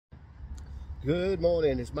Good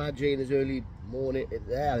morning, it's Mad J in his early morning.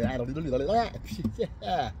 There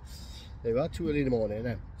we are, too early in the morning.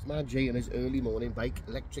 It's Mad J in his early morning bike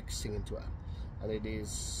electric singing tour. And it is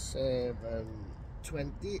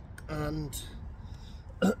 7:20 and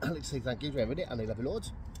I'd like to say thank you to everybody and I love you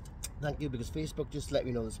loads. Thank you because Facebook just let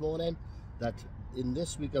me know this morning that in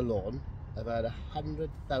this week alone I've had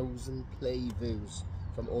 100,000 play views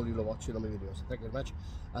from all you are watching on my videos. Thank you very much.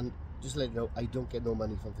 And just to let you know, I don't get no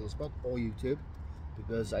money from Facebook or YouTube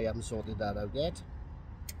because I haven't sorted that out yet,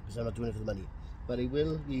 because I'm not doing it for the money. But I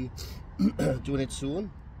will be doing it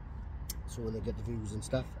soon, so when they get the views and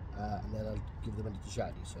stuff, and then I'll give the money to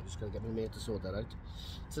charity. So I'm just going to get my mate to sort that out.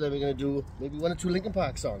 So then we're going to do maybe 1 or 2 Linkin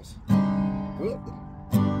Park songs. Cool.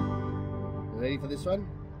 You ready for this one?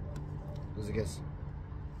 Here's a guess.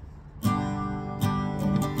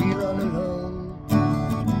 Feel all alone,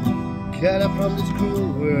 cut up from this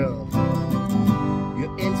cruel world.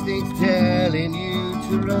 Your instincts telling you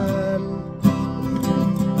to run.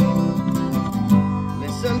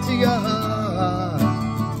 Listen to your heart.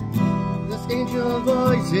 Those angel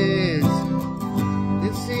voices,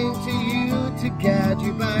 they sing to you to guide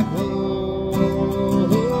you back home.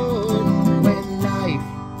 When life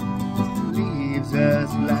leaves us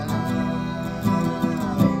blind,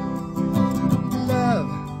 love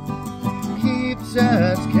keeps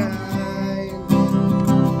us kind.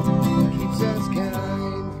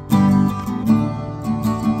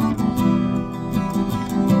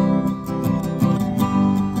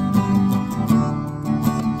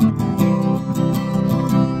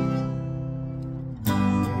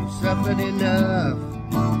 Suffered enough,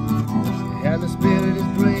 and the spirit is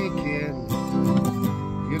breaking.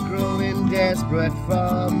 You're growing desperate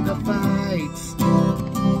from the fights.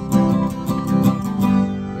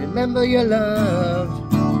 Remember you're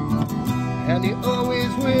loved, and you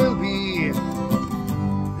always will be.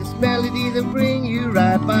 This melody that bring you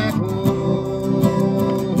right back home.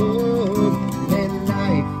 When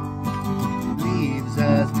life leaves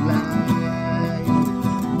us blind,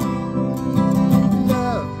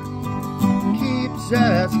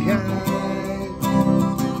 just kind.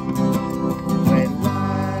 When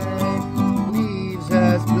life leaves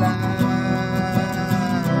us blind,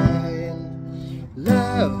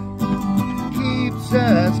 love keeps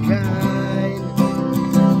us kind.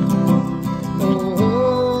 Oh, oh,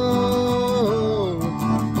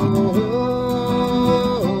 oh, oh,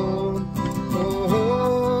 oh, oh.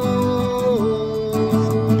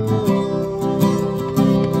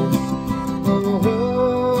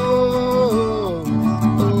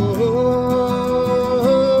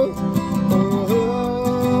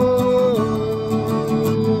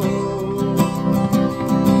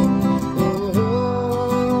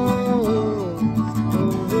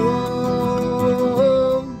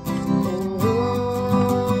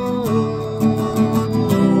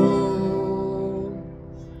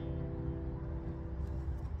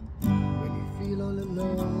 Feel all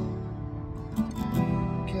alone,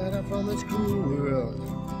 cut off from this cruel world.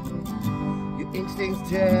 Your instincts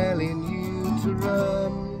telling you to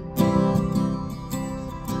run.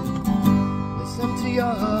 Listen to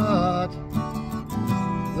your heart.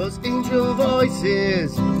 Those angel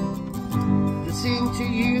voices, they sing to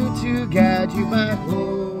you to guide you back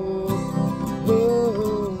home.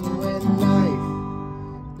 Oh, when life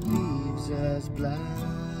leaves us blind,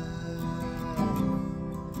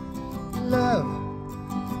 love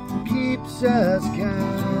keeps us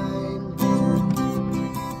kind,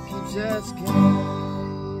 keeps us kind.